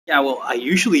Yeah, well, I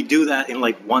usually do that in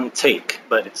like one take,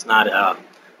 but it's not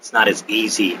as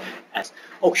easy as.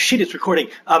 Oh shit, it's recording.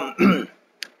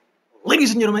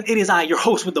 Ladies and gentlemen, it is I, your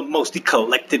host with the most, the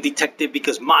collected detective,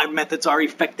 because my methods are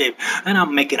effective, and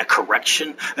I'm making a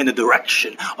correction in the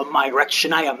direction of my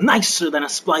erection. I am nicer than a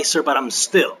splicer, but I'm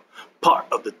still part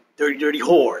of the dirty, dirty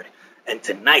horde. And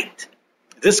tonight,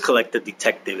 this collected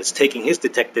detective is taking his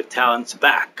detective talents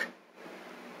back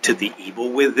to the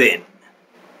evil within.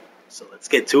 So let's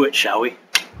get to it, shall we?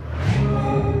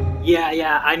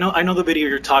 Yeah, I know the video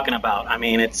you're talking about. I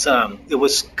mean, it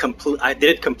was complete. I did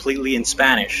it completely in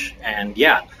Spanish, and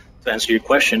yeah, to answer your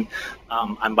question,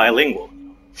 I'm bilingual.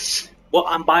 Well,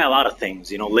 I'm bi a lot of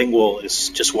things. You know, lingual is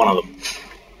just one of them.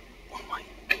 Oh my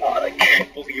god, I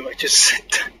can't believe I just said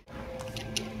that.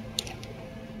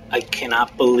 I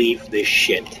cannot believe this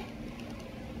shit.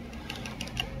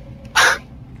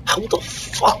 How the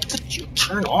fuck did you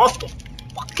turn off the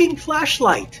fucking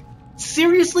flashlight?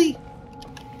 Seriously?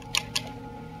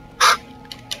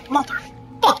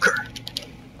 Motherfucker!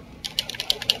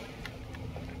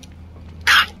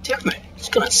 God damn it, he's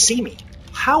gonna see me.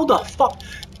 How the fuck?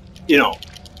 You know,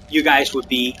 you guys would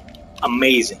be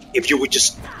amazing if you would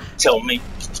just tell me.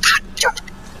 God damn it,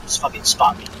 just fucking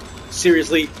spot me.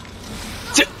 Seriously?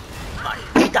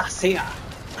 Maldita sea.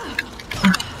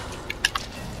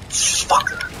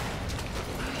 Fucker.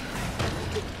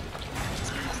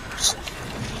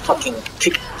 Fucking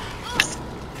kick.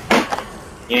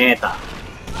 Nieta.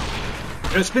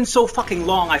 You know, it's been so fucking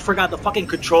long, I forgot the fucking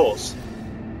controls.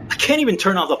 I can't even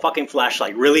turn off the fucking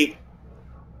flashlight, really?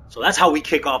 So that's how we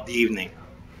kick off the evening.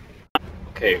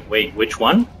 Okay, wait, which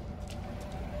one?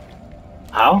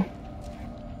 How?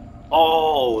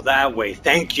 Oh, that way.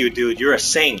 Thank you, dude. You're a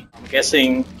saint. I'm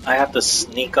guessing I have to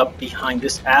sneak up behind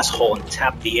this asshole and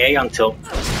tap the A until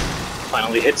I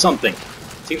finally hit something.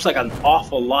 Seems like an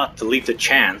awful lot to leave to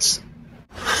chance.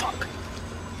 Fuck.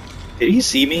 Did he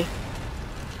see me?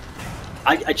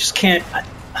 I just can't.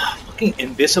 Fucking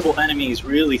invisible enemies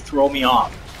really throw me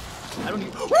off. I don't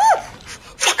even.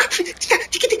 Fuck!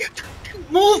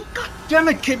 Move! God damn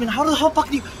it, Kidman! How the hell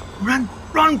fucking you? Run!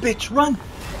 Run, bitch! Run!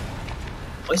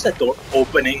 Why is that door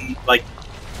opening? Like.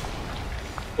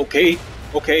 Okay.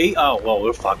 Oh, well,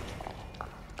 we're fucked.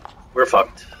 We're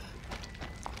fucked.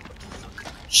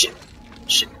 Fuck. Shit.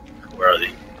 Where are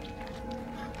they?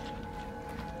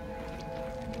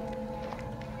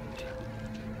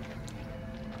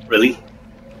 Really?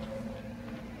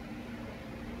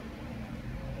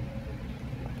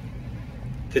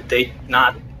 Did they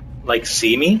not, like,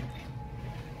 see me?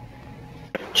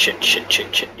 Shit.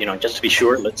 You know, just to be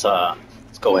sure, let's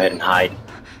go ahead and hide.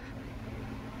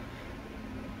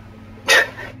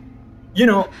 You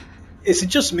know, is it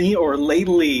just me, or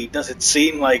lately does it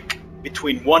seem like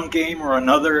between one game or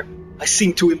another, I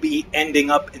seem to be ending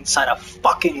up inside a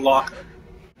fucking locker?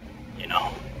 You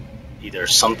know, either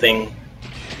something,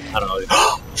 I don't know.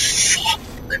 Oh, fuck.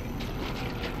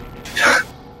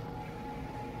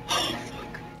 Oh,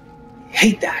 fuck. I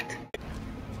hate that.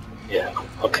 Yeah,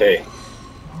 okay.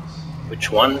 Which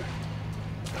one?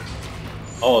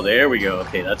 Oh, there we go.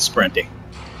 Okay, that's sprinting.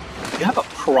 You have a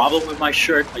problem with my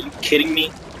shirt? Are you kidding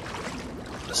me?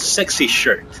 A sexy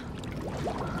shirt.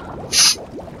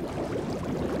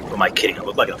 Who am I kidding? I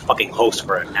look like a fucking host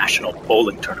for a national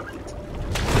bowling tournament.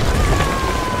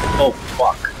 Oh,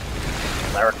 fuck.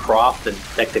 Lara Croft and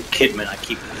Detective Kidman, I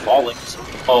keep falling. So,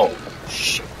 oh,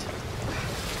 shit.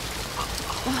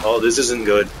 Oh, this isn't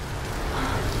good.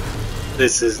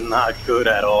 This is not good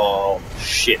at all.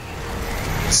 Shit.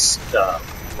 It's the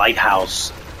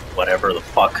lighthouse, whatever the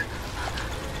fuck.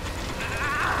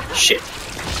 Shit.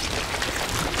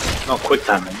 No, quick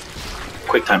time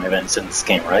events in this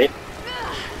game, right?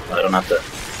 I don't have to.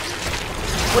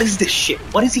 What is this shit?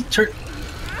 What is he turn?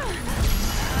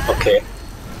 Okay.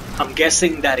 I'm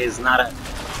guessing that is not a.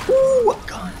 Ooh, a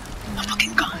gun. A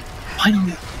fucking gun.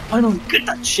 Finally, get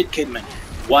that shit, Kidman.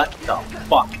 What the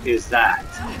fuck is that?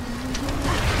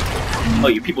 Oh,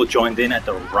 you people joined in at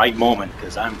the right moment,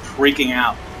 because I'm freaking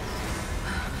out.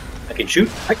 I can shoot?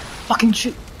 I fucking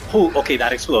shoot. Oh, okay,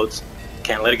 that explodes.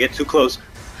 Can't let it get too close.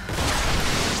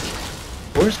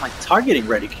 Where's my targeting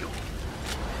reticule?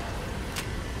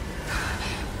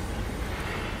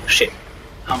 Shit.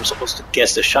 How am I supposed to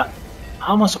guess the shot?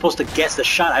 How am I supposed to guess the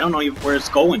shot? I don't know where it's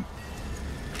going.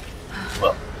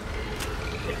 Well,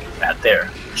 that there.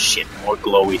 Shit, more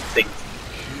glowy things.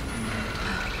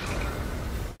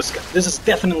 This is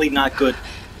definitely not good.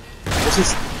 This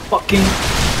is fucking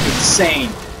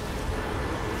insane.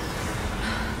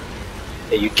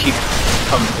 Yeah, you keep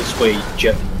coming this way,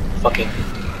 Jeff. Fucking.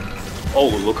 Oh,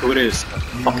 look who it is. A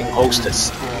fucking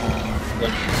hostess.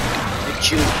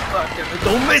 hit you. God damn it,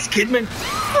 don't miss, Kidman.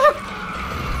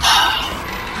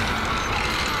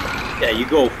 Yeah, you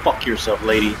go fuck yourself,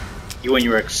 lady. You and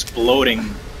your exploding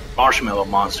marshmallow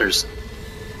monsters.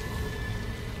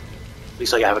 At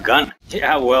least I have a gun.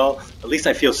 Yeah, well, at least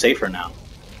I feel safer now.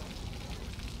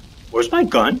 Where's my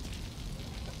gun?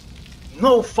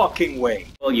 No fucking way.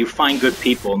 Well, you fine good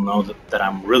people know that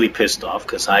I'm really pissed off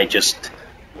because I just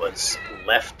was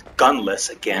left gunless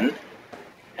again.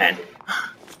 And...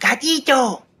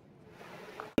 Gatito!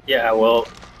 Yeah, well,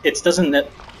 it doesn't...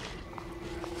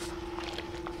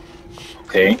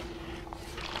 Okay.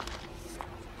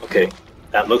 Okay,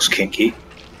 that looks kinky.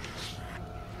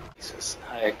 Jesus,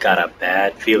 I got a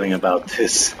bad feeling about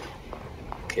this.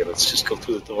 Okay, let's just go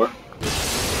through the door.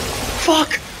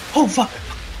 Fuck! Oh, fuck!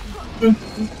 Come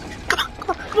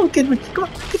on, get the fuck out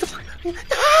of here.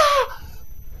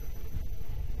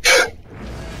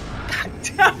 God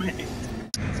damn it!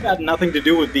 It's got nothing to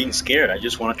do with being scared. I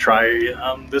just want to try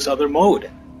this other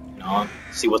mode. You know,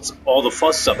 see what's all the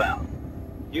fuss about.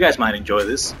 You guys might enjoy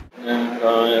this.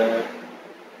 Blah,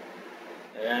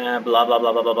 blah, blah,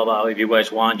 blah, blah, blah, blah. If you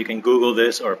guys want, you can Google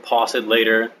this or pause it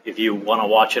later. If you want to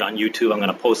watch it on YouTube, I'm going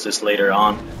to post this later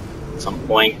on at some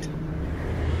point.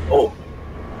 Oh.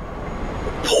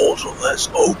 The portal has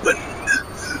opened.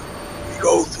 We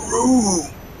go through.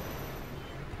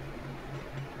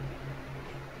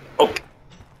 Okay.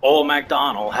 Old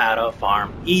MacDonald had a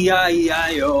farm.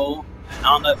 E-I-E-I-O. And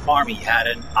on that farm he had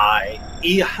an I.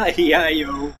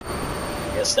 E-I-E-I-O.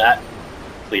 Guess that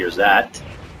clears that.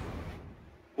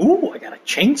 Ooh, I got a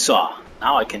chainsaw.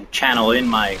 Now I can channel in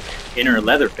my inner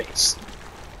Leatherface.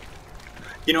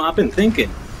 You know, I've been thinking,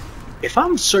 if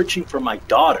I'm searching for my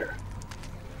daughter,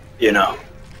 you know,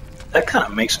 that kind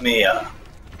of makes me a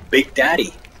big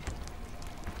daddy.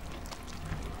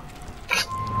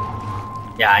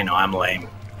 Yeah, I know, I'm lame.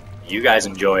 You guys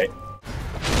enjoy it.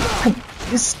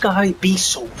 This guy be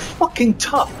so fucking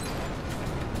tough.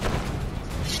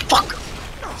 Fuck.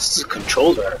 This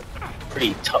controls are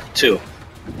pretty tough too.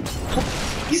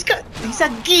 He's a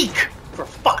geek, for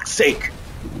fuck's sake.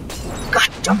 God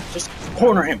damn it, just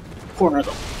corner him. Corner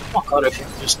the fuck out of him.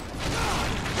 Just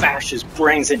bash his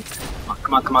brains in.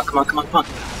 Come on. We're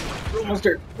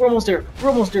almost there.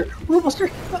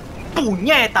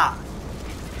 Puñeta!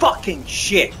 Fucking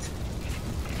shit.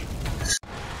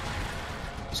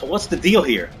 So what's the deal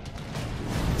here?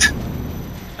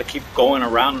 I keep going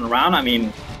around and around. I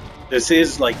mean, this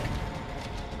is like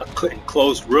a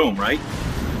enclosed room, right?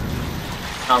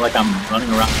 It's not like I'm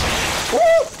running around.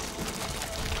 Woo!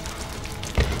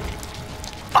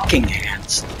 Fucking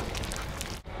hands.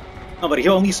 No, but he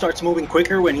only starts moving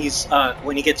quicker when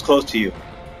when he gets close to you.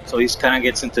 So he's kind of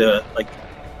gets into like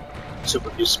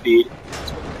super speed.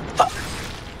 Fuck.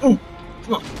 Come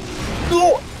on.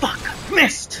 Oh, fuck.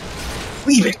 Missed.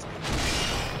 Leave it.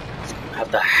 I have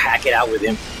to hack it out with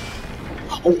him.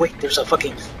 Oh wait, there's a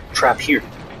fucking trap here.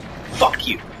 Fuck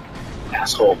you,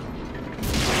 asshole.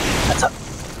 That's a...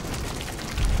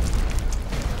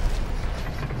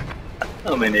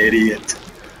 I'm an idiot.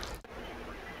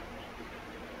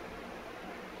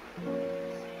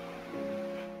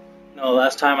 No,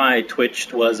 last time I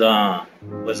twitched was on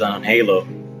Halo.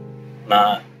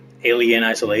 Alien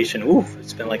Isolation. Oof,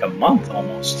 it's been like a month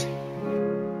almost.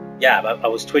 Yeah, I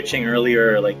was twitching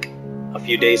earlier, like a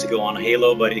few days ago on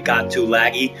Halo, but it got too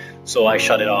laggy, so I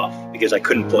shut it off because I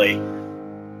couldn't play.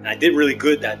 And I did really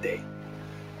good that day.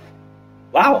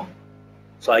 Wow.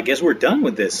 So I guess we're done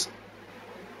with this.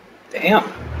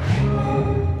 Damn.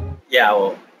 Yeah,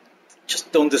 well,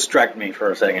 just don't distract me for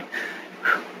a second.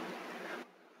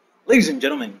 Ladies and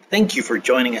gentlemen, thank you for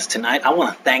joining us tonight. I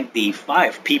want to thank the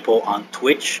 5 people on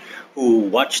Twitch who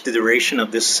watched the duration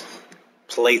of this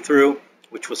playthrough,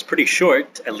 which was pretty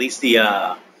short, at least the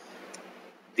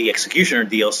Executioner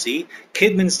DLC.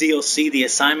 Kidman's DLC, the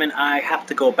assignment, I have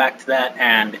to go back to that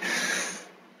and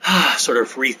sort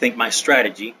of rethink my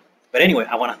strategy. But anyway,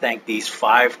 I want to thank these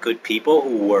 5 good people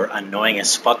who were annoying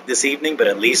as fuck this evening, but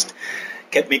at least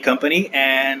kept me company,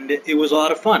 and it was a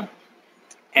lot of fun.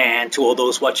 And to all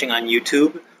those watching on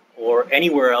YouTube or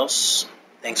anywhere else,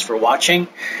 thanks for watching.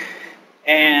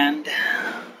 And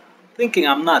thinking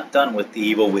I'm not done with the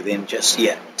evil within just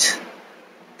yet.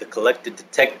 The collected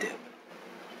detective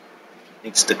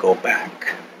needs to go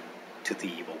back to the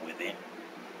evil within.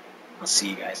 I'll see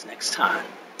you guys next time.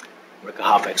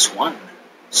 Rickahoff X1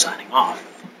 signing off.